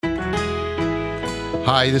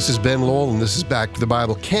Hi, this is Ben Lowell, and this is Back to the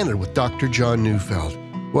Bible Canada with Dr. John Neufeld.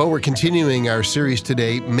 Well, we're continuing our series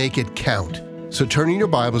today, Make It Count. So turning your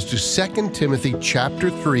Bibles to 2 Timothy chapter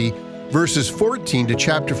 3, verses 14 to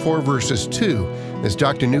chapter 4, verses 2, as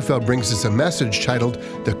Dr. Neufeld brings us a message titled,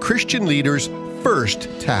 The Christian Leader's First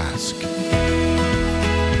Task.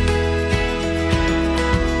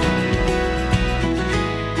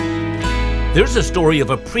 There's a story of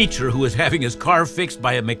a preacher who was having his car fixed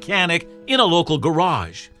by a mechanic in a local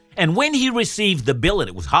garage. And when he received the bill, and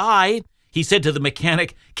it was high, he said to the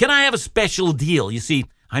mechanic, "Can I have a special deal? You see,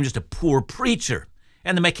 I'm just a poor preacher."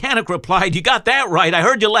 And the mechanic replied, "You got that right. I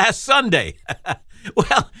heard you last Sunday."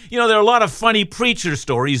 Well, there are a lot of funny preacher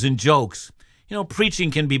stories and jokes.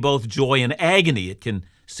 Preaching can be both joy and agony. It can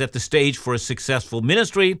set the stage for a successful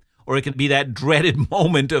ministry, or it can be that dreaded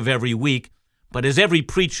moment of every week. But as every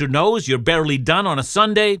preacher knows, you're barely done on a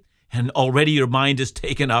Sunday, and already your mind is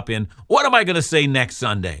taken up in, what am I going to say next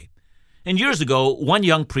Sunday? And years ago, one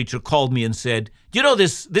young preacher called me and said,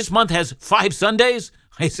 this month has 5 Sundays?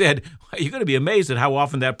 I said, you're going to be amazed at how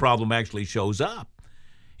often that problem actually shows up.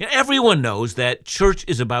 Everyone knows that church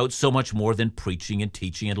is about so much more than preaching and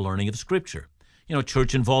teaching and learning of Scripture.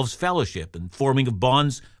 Church involves fellowship and forming of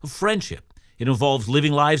bonds of friendship. It involves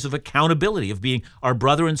living lives of accountability, of being our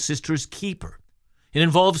brother and sister's keeper. It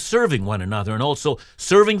involves serving one another and also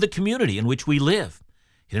serving the community in which we live.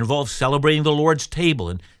 It involves celebrating the Lord's table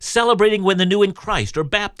and celebrating when the new in Christ are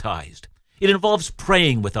baptized. It involves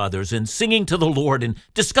praying with others and singing to the Lord and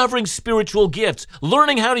discovering spiritual gifts,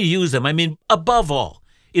 learning how to use them. Above all,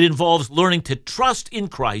 it involves learning to trust in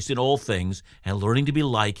Christ in all things and learning to be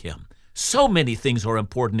like Him. So many things are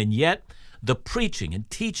important, and yet the preaching and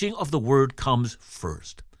teaching of the Word comes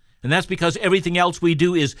first. And that's because everything else we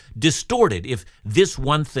do is distorted if this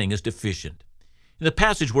one thing is deficient. The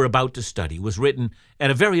passage we're about to study was written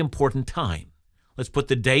at a very important time. Let's put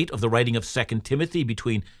the date of the writing of 2 Timothy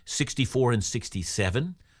between 64 and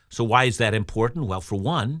 67. So why is that important? Well, for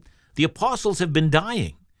one, the apostles have been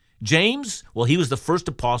dying. James, he was the first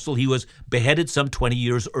apostle. He was beheaded some 20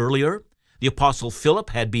 years earlier. The apostle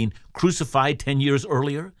Philip had been crucified 10 years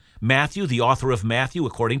earlier. Matthew, the author of Matthew,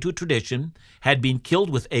 according to tradition, had been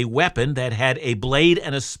killed with a weapon that had a blade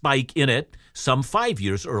and a spike in it some 5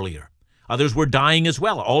 years earlier. Others were dying as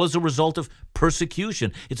well, all as a result of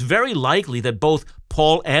persecution. It's very likely that both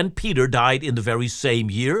Paul and Peter died in the very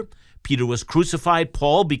same year. Peter was crucified.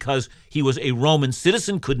 Paul, because he was a Roman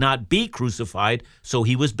citizen, could not be crucified, so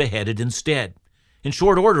he was beheaded instead. In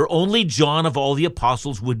short order, only John of all the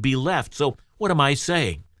apostles would be left. So what am I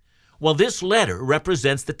saying? Well, this letter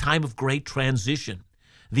represents the time of great transition.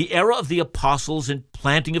 The era of the apostles and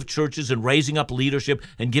planting of churches and raising up leadership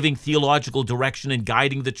and giving theological direction and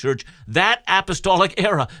guiding the church, that apostolic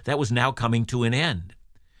era, that was now coming to an end.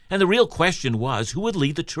 And the real question was, who would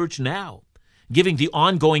lead the church now? Given the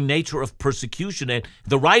ongoing nature of persecution and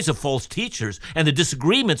the rise of false teachers and the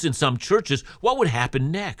disagreements in some churches, what would happen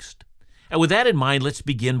next? And with that in mind, let's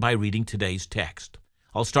begin by reading today's text.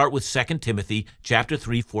 I'll start with 2 Timothy chapter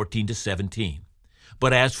 3, 14 to 17.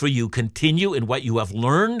 But as for you, continue in what you have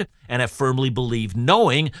learned and have firmly believed,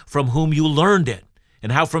 knowing from whom you learned it,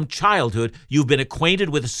 and how from childhood you've been acquainted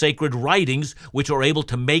with the sacred writings, which are able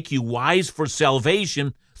to make you wise for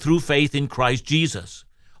salvation through faith in Christ Jesus.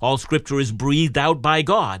 All Scripture is breathed out by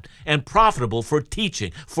God and profitable for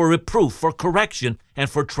teaching, for reproof, for correction, and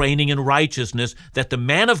for training in righteousness, that the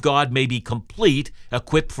man of God may be complete,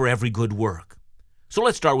 equipped for every good work. So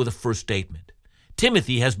let's start with the first statement.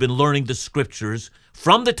 Timothy has been learning the Scriptures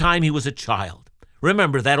from the time he was a child.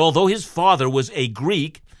 Remember that although his father was a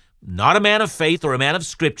Greek, not a man of faith or a man of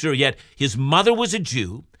Scripture, yet his mother was a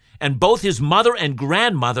Jew, and both his mother and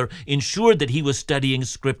grandmother ensured that he was studying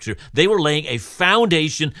Scripture. They were laying a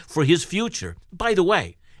foundation for his future. By the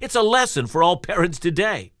way, it's a lesson for all parents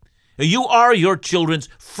today. You are your children's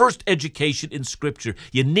first education in Scripture.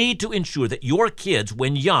 You need to ensure that your kids,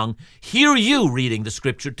 when young, hear you reading the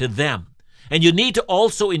Scripture to them. And you need to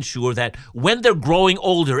also ensure that when they're growing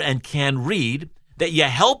older and can read, that you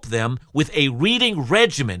help them with a reading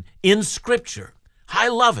regimen in Scripture. I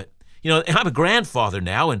love it. I'm a grandfather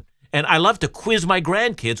now, and I love to quiz my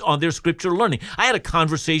grandkids on their Scripture learning. I had a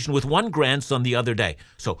conversation with one grandson the other day.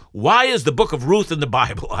 So, why is the book of Ruth in the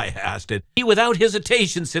Bible? I asked it. He, without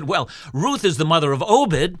hesitation, said, well, Ruth is the mother of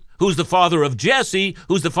Obed, who's the father of Jesse,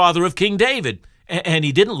 who's the father of King David. And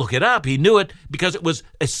he didn't look it up. He knew it because it was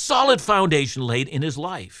a solid foundation laid in his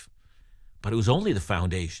life. But it was only the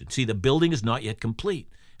foundation. See, the building is not yet complete.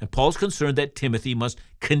 And Paul's concerned that Timothy must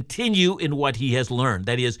continue in what he has learned.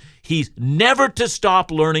 That is, he's never to stop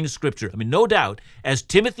learning Scripture. No doubt, as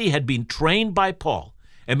Timothy had been trained by Paul,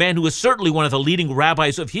 a man who was certainly one of the leading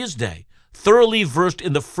rabbis of his day, thoroughly versed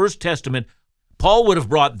in the First Testament, Paul would have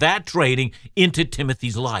brought that training into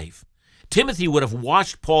Timothy's life. Timothy would have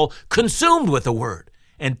watched Paul consumed with the Word,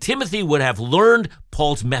 and Timothy would have learned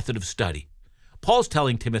Paul's method of study. Paul's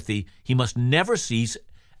telling Timothy he must never cease,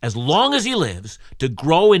 as long as he lives, to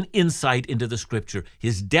grow in insight into the Scripture.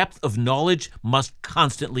 His depth of knowledge must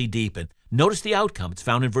constantly deepen. Notice the outcome. It's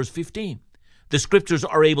found in verse 15. The Scriptures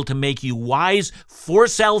are able to make you wise for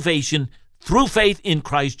salvation through faith in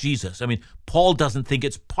Christ Jesus. Paul doesn't think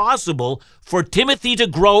it's possible for Timothy to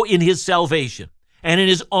grow in his salvation and in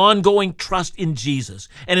his ongoing trust in Jesus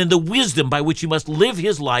and in the wisdom by which he must live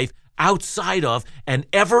his life outside of an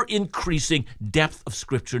ever-increasing depth of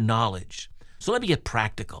Scripture knowledge. So let me get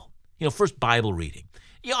practical. First, Bible reading.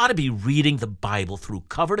 You ought to be reading the Bible through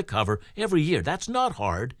cover to cover every year. That's not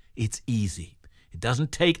hard. It's easy. It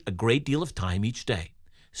doesn't take a great deal of time each day.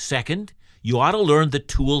 Second, you ought to learn the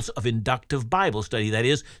tools of inductive Bible study. That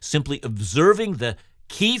is, simply observing the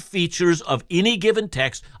key features of any given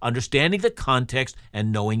text, understanding the context,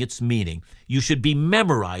 and knowing its meaning. You should be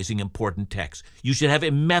memorizing important texts. You should have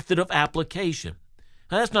a method of application.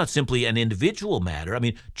 Now, that's not simply an individual matter.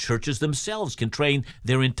 Churches themselves can train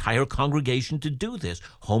their entire congregation to do this.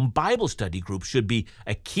 Home Bible study groups should be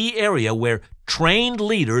a key area where trained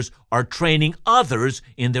leaders are training others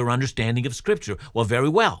in their understanding of Scripture. Well, very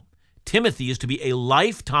well. Timothy is to be a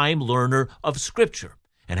lifetime learner of Scripture.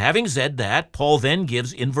 And having said that, Paul then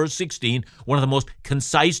gives, in verse 16, one of the most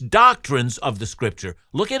concise doctrines of the Scripture.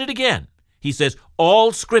 Look at it again. He says,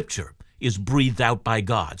 all Scripture is breathed out by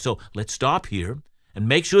God. So let's stop here and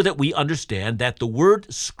make sure that we understand that the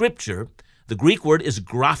word Scripture, the Greek word is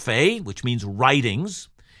graphe, which means writings.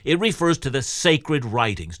 It refers to the sacred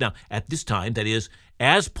writings. Now, at this time, that is,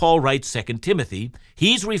 as Paul writes 2 Timothy,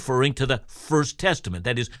 he's referring to the First Testament,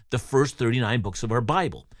 that is, the first 39 books of our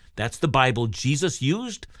Bible. That's the Bible Jesus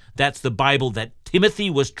used. That's the Bible that Timothy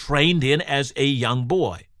was trained in as a young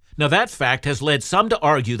boy. Now, that fact has led some to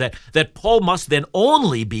argue that Paul must then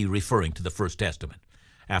only be referring to the First Testament.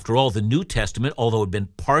 After all, the New Testament, although it had been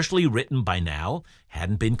partially written by now,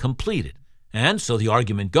 hadn't been completed. And so the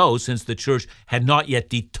argument goes, since the church had not yet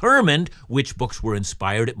determined which books were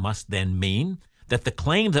inspired, it must then mean that the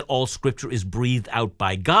claim that all Scripture is breathed out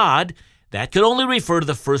by God, that could only refer to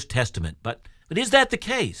the First Testament. But is that the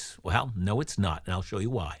case? Well, no, it's not, and I'll show you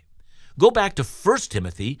why. Go back to 1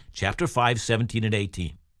 Timothy chapter 5, 17 and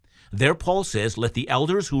 18. There Paul says, let the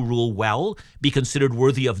elders who rule well be considered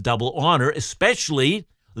worthy of double honor, especially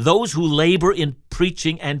those who labor in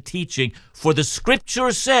preaching and teaching. For the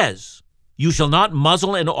Scripture says, you shall not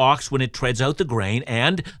muzzle an ox when it treads out the grain,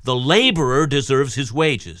 and the laborer deserves his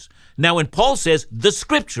wages. Now, when Paul says, the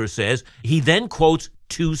Scripture says, he then quotes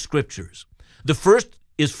two scriptures. The first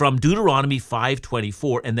is from Deuteronomy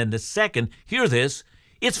 5:24, and then the second, hear this,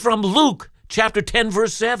 it's from Luke chapter 10,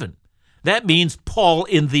 verse 7. That means Paul,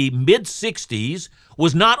 in the mid-60s,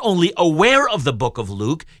 was not only aware of the book of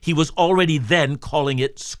Luke, he was already then calling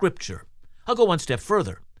it Scripture. I'll go one step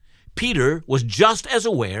further. Peter was just as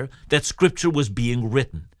aware that Scripture was being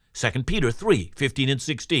written. 2 Peter 3, 15 and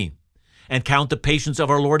 16. And count the patience of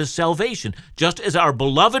our Lord as salvation, just as our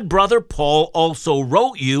beloved brother Paul also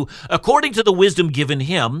wrote you, according to the wisdom given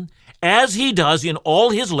him, as he does in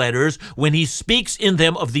all his letters when he speaks in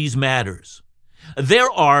them of these matters. There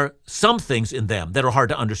are some things in them that are hard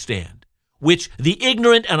to understand, which the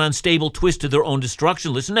ignorant and unstable twist to their own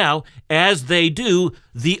destruction, listen now, as they do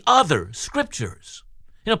the other Scriptures.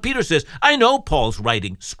 Peter says, I know Paul's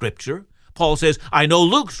writing Scripture. Paul says, I know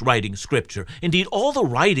Luke's writing Scripture. Indeed, all the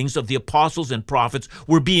writings of the apostles and prophets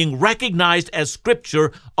were being recognized as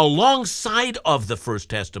Scripture alongside of the First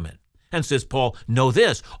Testament. And says Paul, know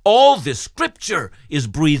this, all this Scripture is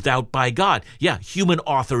breathed out by God. Yeah, human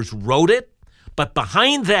authors wrote it, but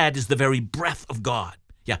behind that is the very breath of God.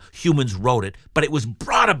 Yeah, humans wrote it, but it was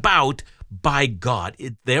brought about by God.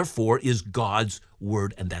 It therefore is God's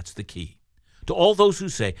word, and that's the key. To all those who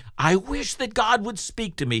say, I wish that God would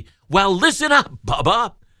speak to me. Well, listen up,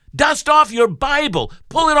 Bubba. Dust off your Bible.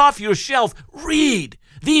 Pull it off your shelf. Read.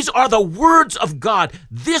 These are the words of God.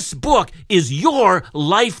 This book is your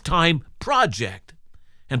lifetime project.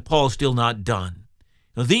 And Paul's still not done.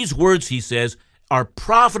 Now, these words, he says, are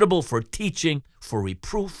profitable for teaching, for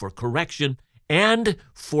reproof, for correction, and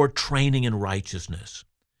for training in righteousness.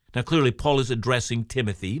 Now, clearly, Paul is addressing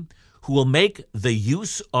Timothy, who will make the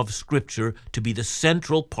use of Scripture to be the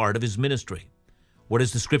central part of his ministry. What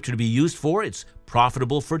is the Scripture to be used for? It's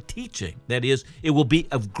profitable for teaching. That is, it will be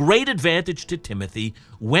of great advantage to Timothy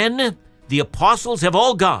when the apostles have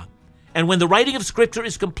all gone, and when the writing of Scripture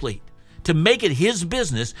is complete, to make it his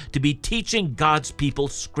business to be teaching God's people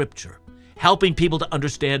Scripture, helping people to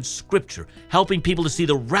understand Scripture, helping people to see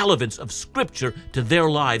the relevance of Scripture to their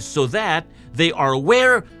lives so that they are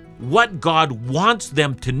aware what God wants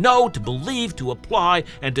them to know, to believe, to apply,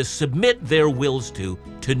 and to submit their wills to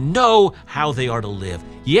know how they are to live.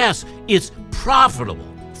 Yes, it's profitable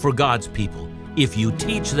for God's people if you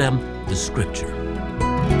teach them the Scripture.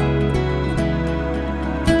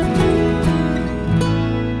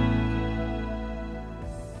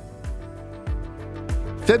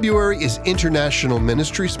 February is International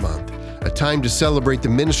Ministries Month, a time to celebrate the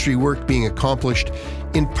ministry work being accomplished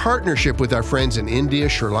in partnership with our friends in India,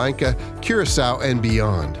 Sri Lanka, Curacao, and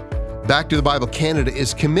beyond. Back to the Bible Canada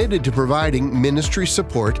is committed to providing ministry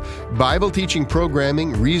support, Bible teaching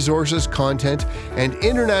programming, resources, content, and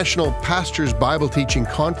international pastors' Bible teaching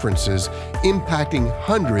conferences impacting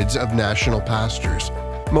hundreds of national pastors.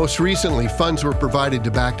 Most recently, funds were provided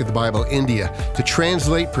to Back to the Bible India to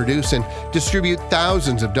translate, produce, and distribute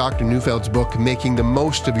thousands of Dr. Neufeld's book, Making the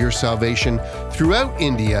Most of Your Salvation, throughout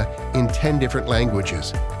India in 10 different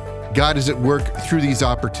languages. God is at work through these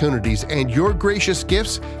opportunities, and your gracious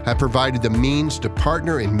gifts have provided the means to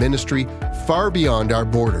partner in ministry far beyond our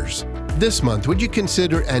borders. This month, would you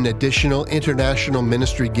consider an additional international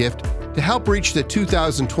ministry gift to help reach the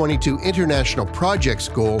 2022 International Projects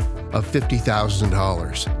goal of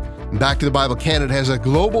 $50,000? Back to the Bible Canada has a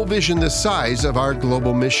global vision the size of our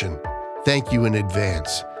global mission. Thank you in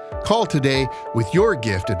advance. Call today with your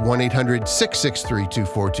gift at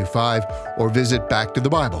 1-800-663-2425 or visit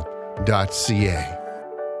backtothebible.ca.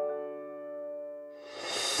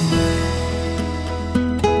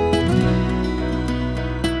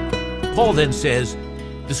 Paul then says,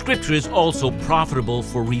 the Scripture is also profitable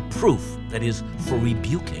for reproof, that is, for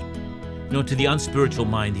rebuking. To the unspiritual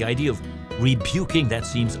mind, the idea of rebuking, that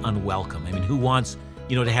seems unwelcome. I mean, who wants,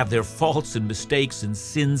 to have their faults and mistakes and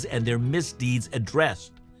sins and their misdeeds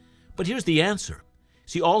addressed? But here's the answer.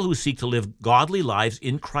 See, all who seek to live godly lives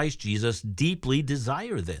in Christ Jesus deeply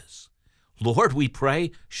desire this. Lord, we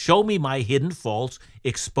pray, show me my hidden faults,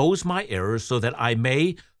 expose my errors so that I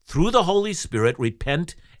may, through the Holy Spirit,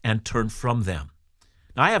 repent and turn from them.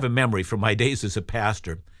 Now, I have a memory from my days as a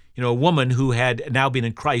pastor. A woman who had now been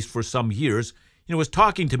in Christ for some years, was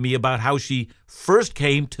talking to me about how she first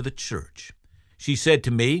came to the church. She said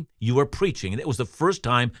to me, "You are preaching," and it was the first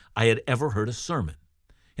time I had ever heard a sermon.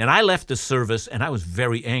 And I left the service, and I was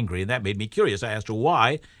very angry, and that made me curious. I asked her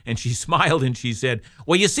why, and she smiled, and she said,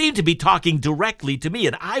 "Well, you seem to be talking directly to me."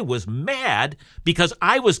 And I was mad because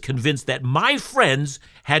I was convinced that my friends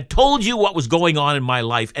had told you what was going on in my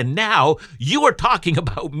life, and now you are talking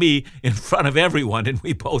about me in front of everyone, and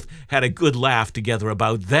we both had a good laugh together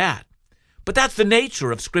about that. But that's the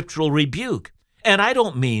nature of scriptural rebuke. And I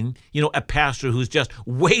don't mean, a pastor who's just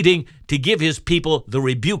waiting to give his people the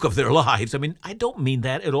rebuke of their lives. I don't mean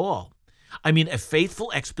that at all. I mean a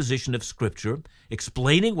faithful exposition of Scripture,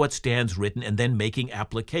 explaining what stands written and then making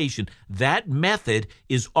application. That method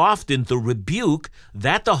is often the rebuke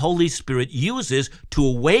that the Holy Spirit uses to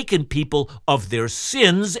awaken people of their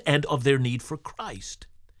sins and of their need for Christ.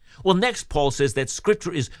 Well, next, Paul says that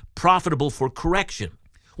Scripture is profitable for correction.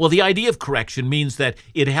 Well, the idea of correction means that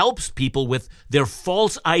it helps people with their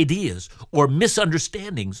false ideas or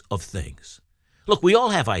misunderstandings of things. Look, we all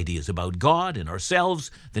have ideas about God and ourselves,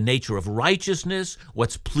 the nature of righteousness,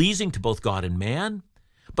 what's pleasing to both God and man.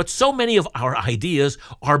 But so many of our ideas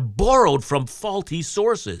are borrowed from faulty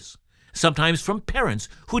sources, sometimes from parents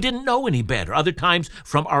who didn't know any better, other times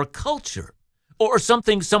from our culture, or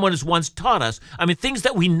something someone has once taught us. Things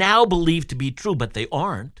that we now believe to be true, but they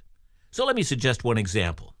aren't. So let me suggest one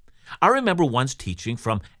example. I remember once teaching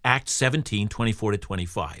from Acts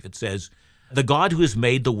 17:24-25. It says, "The God who has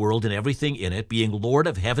made the world and everything in it, being Lord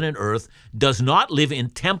of heaven and earth, does not live in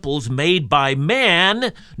temples made by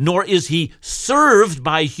man, nor is he served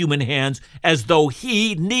by human hands as though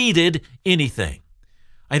he needed anything."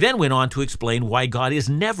 I then went on to explain why God is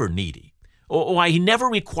never needy, or why he never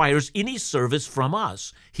requires any service from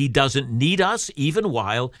us. He doesn't need us even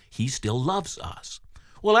while he still loves us.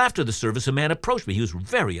 Well, after the service, a man approached me. He was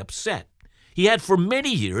very upset. He had for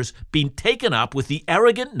many years been taken up with the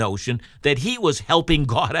arrogant notion that he was helping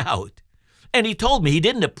God out. And he told me he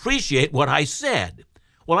didn't appreciate what I said.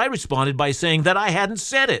 Well, I responded by saying that I hadn't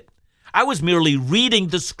said it. I was merely reading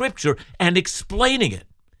the Scripture and explaining it.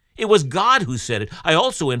 It was God who said it. I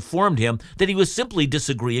also informed him that he was simply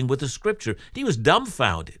disagreeing with the Scripture. He was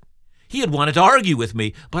dumbfounded. He had wanted to argue with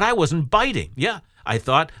me, but I wasn't biting. I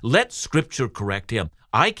thought, let Scripture correct him.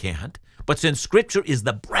 I can't, but since Scripture is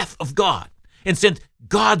the breath of God, and since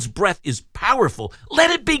God's breath is powerful,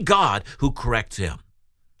 let it be God who corrects him.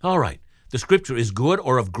 All right, The Scripture is good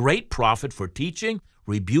or of great profit for teaching,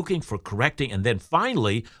 rebuking, for correcting, and then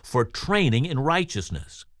finally for training in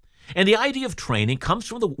righteousness. And the idea of training comes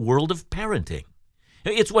from the world of parenting.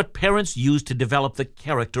 It's what parents use to develop the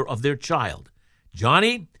character of their child.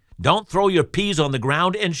 Johnny, don't throw your peas on the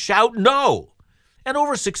ground and shout no. And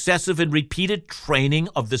over successive and repeated training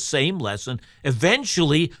of the same lesson,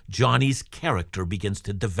 eventually Johnny's character begins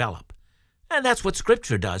to develop. And that's what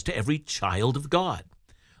Scripture does to every child of God.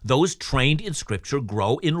 Those trained in Scripture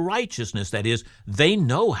grow in righteousness. That is, they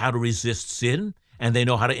know how to resist sin, and they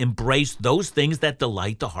know how to embrace those things that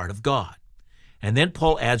delight the heart of God. And then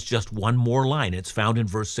Paul adds just one more line. It's found in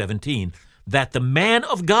verse 17, that the man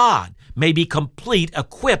of God may be complete,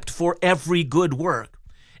 equipped for every good work.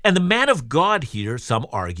 And the man of God here, some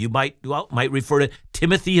argue, might refer to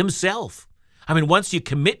Timothy himself. I mean, once you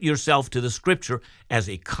commit yourself to the Scripture as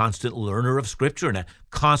a constant learner of Scripture and a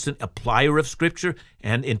constant applier of Scripture,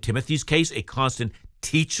 and in Timothy's case, a constant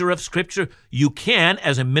teacher of Scripture, you can,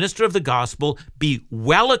 as a minister of the gospel, be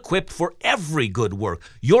well equipped for every good work.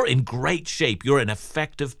 You're in great shape. You're an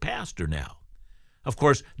effective pastor now. Of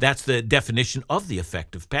course, that's the definition of the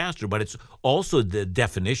effective pastor, but it's also the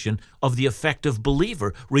definition of the effective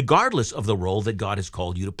believer, regardless of the role that God has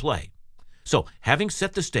called you to play. So, having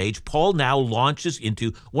set the stage, Paul now launches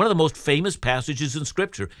into one of the most famous passages in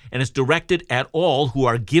Scripture, and it's directed at all who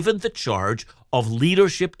are given the charge of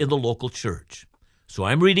leadership in the local church. So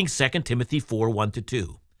I'm reading 2 Timothy 4,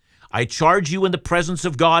 1-2. I charge you in the presence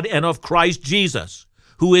of God and of Christ Jesus,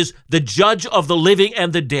 who is the judge of the living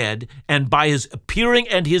and the dead, and by his appearing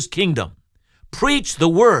and his kingdom. Preach the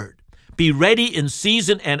word. Be ready in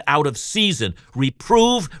season and out of season.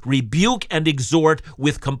 Reprove, rebuke, and exhort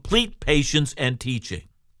with complete patience and teaching.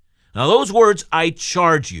 Now those words, I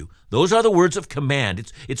charge you, those are the words of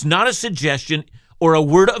command. It's not a suggestion or a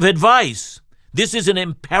word of advice. This is an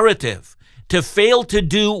imperative. To fail to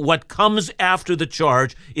do what comes after the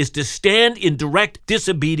charge is to stand in direct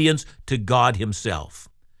disobedience to God himself.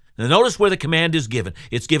 Now notice where the command is given.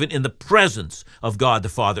 It's given in the presence of God the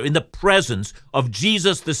Father, in the presence of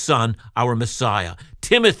Jesus the Son, our Messiah.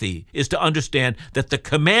 Timothy is to understand that the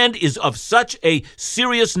command is of such a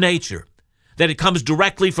serious nature that it comes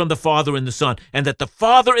directly from the Father and the Son, and that the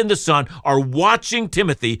Father and the Son are watching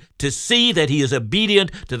Timothy to see that he is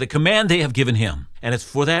obedient to the command they have given him. And it's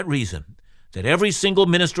for that reason that every single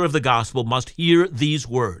minister of the gospel must hear these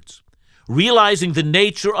words, realizing the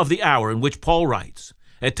nature of the hour in which Paul writes.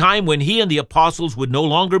 A time when he and the apostles would no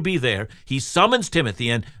longer be there, he summons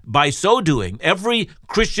Timothy, and by so doing, every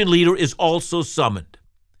Christian leader is also summoned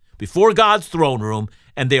before God's throne room,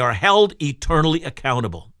 and they are held eternally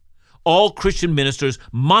accountable. All Christian ministers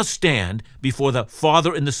must stand before the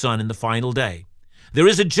Father and the Son in the final day. There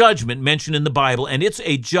is a judgment mentioned in the Bible, and it's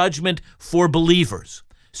a judgment for believers.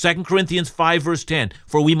 2 Corinthians 5, verse 10,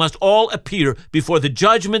 for we must all appear before the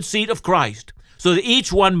judgment seat of Christ, so that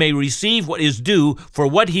each one may receive what is due for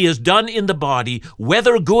what he has done in the body,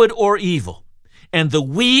 whether good or evil. And the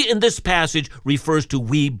we in this passage refers to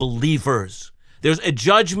we believers. There's a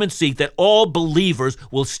judgment seat that all believers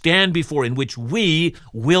will stand before, in which we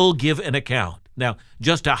will give an account. Now,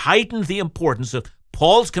 just to heighten the importance of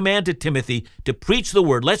Paul's command to Timothy to preach the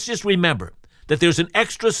word, let's just remember that there's an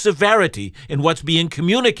extra severity in what's being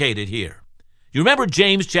communicated here. You remember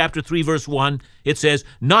James chapter 3, verse 1? It says,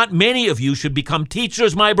 not many of you should become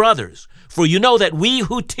teachers, my brothers, for you know that we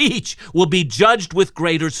who teach will be judged with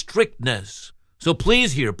greater strictness. So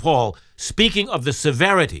please hear Paul speaking of the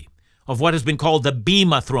severity of what has been called the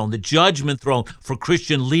Bema throne, the judgment throne for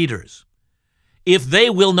Christian leaders, if they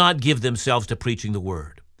will not give themselves to preaching the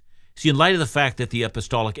word. See, in light of the fact that the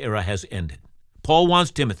apostolic era has ended, Paul wants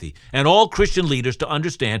Timothy and all Christian leaders to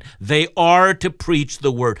understand they are to preach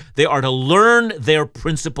the word. They are to learn their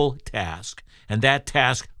principal task, and that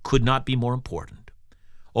task could not be more important.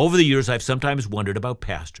 Over the years, I've sometimes wondered about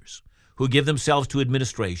pastors who give themselves to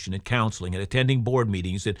administration and counseling and attending board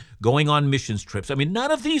meetings and going on missions trips. I mean, none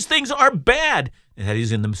of these things are bad, that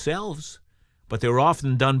is, in themselves, but they're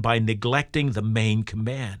often done by neglecting the main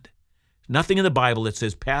command. Nothing in the Bible that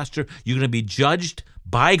says, Pastor, you're going to be judged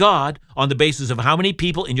by God on the basis of how many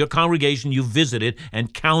people in your congregation you've visited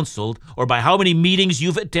and counseled, or by how many meetings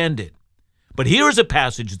you've attended. But here is a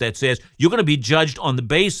passage that says you're going to be judged on the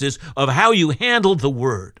basis of how you handled the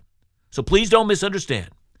word. So please don't misunderstand.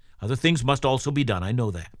 Other things must also be done. I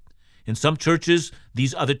know that. In some churches,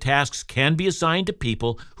 these other tasks can be assigned to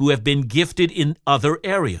people who have been gifted in other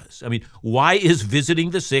areas. I mean, why is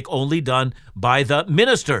visiting the sick only done by the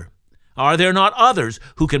minister? Are there not others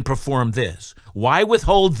who can perform this? Why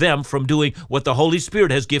withhold them from doing what the Holy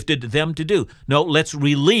Spirit has gifted them to do? No, let's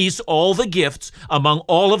release all the gifts among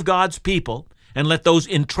all of God's people, and let those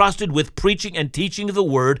entrusted with preaching and teaching the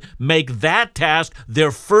word make that task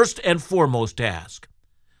their first and foremost task.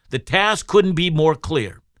 The task couldn't be more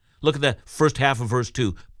clear. Look at the first half of verse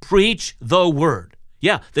 2. Preach the word.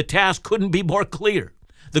 Yeah, the task couldn't be more clear.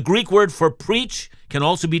 The Greek word for preach can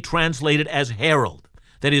also be translated as herald.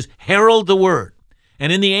 That is, herald the word.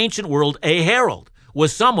 And in the ancient world, a herald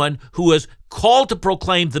was someone who was called to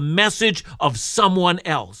proclaim the message of someone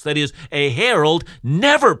else. That is, a herald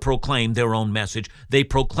never proclaimed their own message. They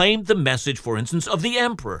proclaimed the message, for instance, of the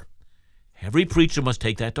emperor. Every preacher must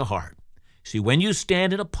take that to heart. See, when you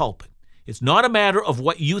stand in a pulpit, it's not a matter of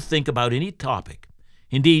what you think about any topic.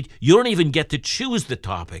 Indeed, you don't even get to choose the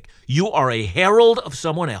topic. You are a herald of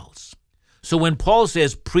someone else. So when Paul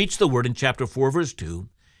says, preach the word in chapter 4, verse 2,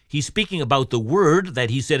 he's speaking about the word that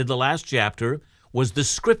he said in the last chapter was the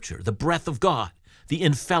scripture, the breath of God, the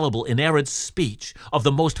infallible, inerrant speech of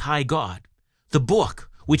the Most High God. The book,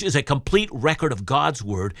 which is a complete record of God's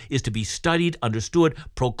word, is to be studied, understood,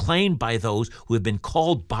 proclaimed by those who have been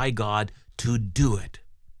called by God to do it.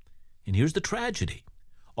 And here's the tragedy.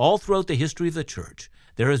 All throughout the history of the church,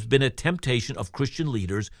 there has been a temptation of Christian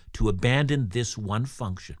leaders to abandon this one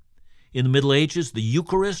function. In the Middle Ages, the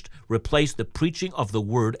Eucharist replaced the preaching of the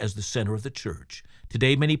word as the center of the church.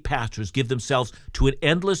 Today, many pastors give themselves to an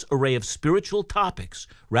endless array of spiritual topics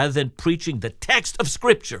rather than preaching the text of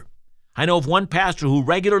Scripture. I know of one pastor who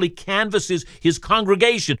regularly canvasses his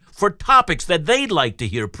congregation for topics that they'd like to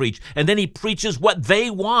hear preached, and then he preaches what they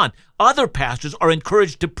want. Other pastors are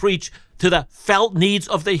encouraged to preach to the felt needs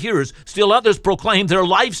of the hearers. Still others proclaim they're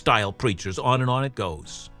lifestyle preachers. On and on it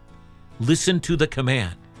goes. Listen to the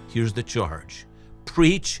command. Here's the charge.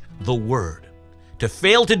 Preach the word. To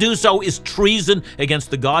fail to do so is treason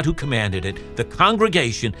against the God who commanded it. The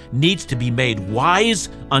congregation needs to be made wise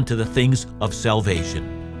unto the things of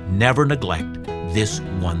salvation. Never neglect this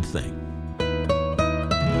one thing.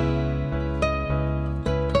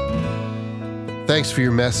 Thanks for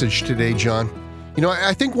your message today, John. You know,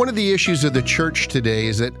 I think one of the issues of the church today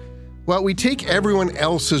is that, well, we take everyone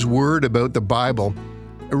else's word about the Bible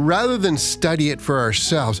rather than study it for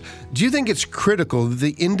ourselves. Do you think it's critical that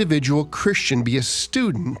the individual Christian be a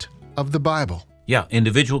student of the Bible? Yeah,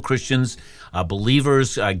 individual Christians,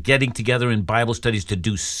 believers getting together in Bible studies to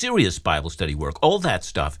do serious Bible study work, all that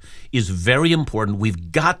stuff is very important.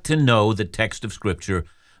 We've got to know the text of Scripture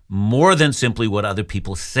more than simply what other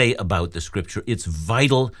people say about the Scripture. It's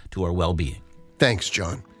vital to our well-being. Thanks,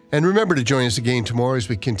 John. And remember to join us again tomorrow as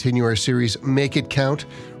we continue our series, Make It Count,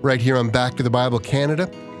 right here on Back to the Bible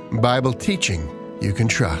Canada, Bible teaching you can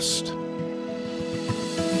trust.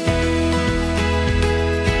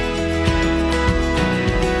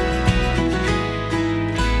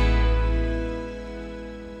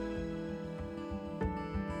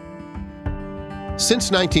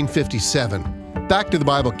 Since 1957, Back to the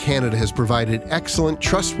Bible Canada has provided excellent,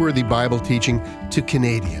 trustworthy Bible teaching to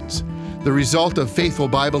Canadians. The result of faithful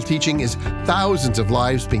Bible teaching is thousands of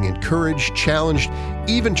lives being encouraged, challenged,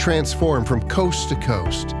 even transformed from coast to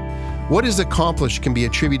coast. What is accomplished can be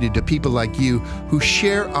attributed to people like you who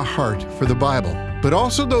share a heart for the Bible, but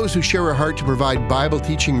also those who share a heart to provide Bible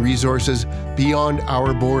teaching resources beyond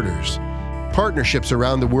our borders. Partnerships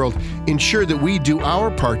around the world ensure that we do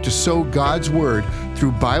our part to sow God's Word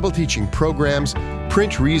through Bible teaching programs,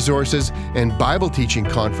 print resources, and Bible teaching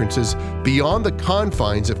conferences beyond the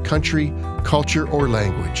confines of country, culture, or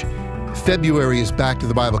language. February is Back to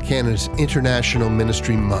the Bible Canada's International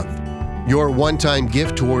Ministry Month. Your one-time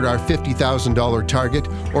gift toward our $50,000 target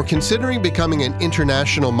or considering becoming an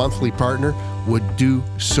international monthly partner would do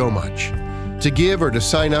so much. To give or to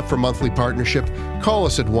sign up for monthly partnership, call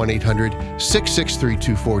us at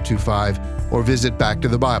 1-800-663-2425 or visit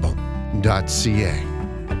backtothebible.ca.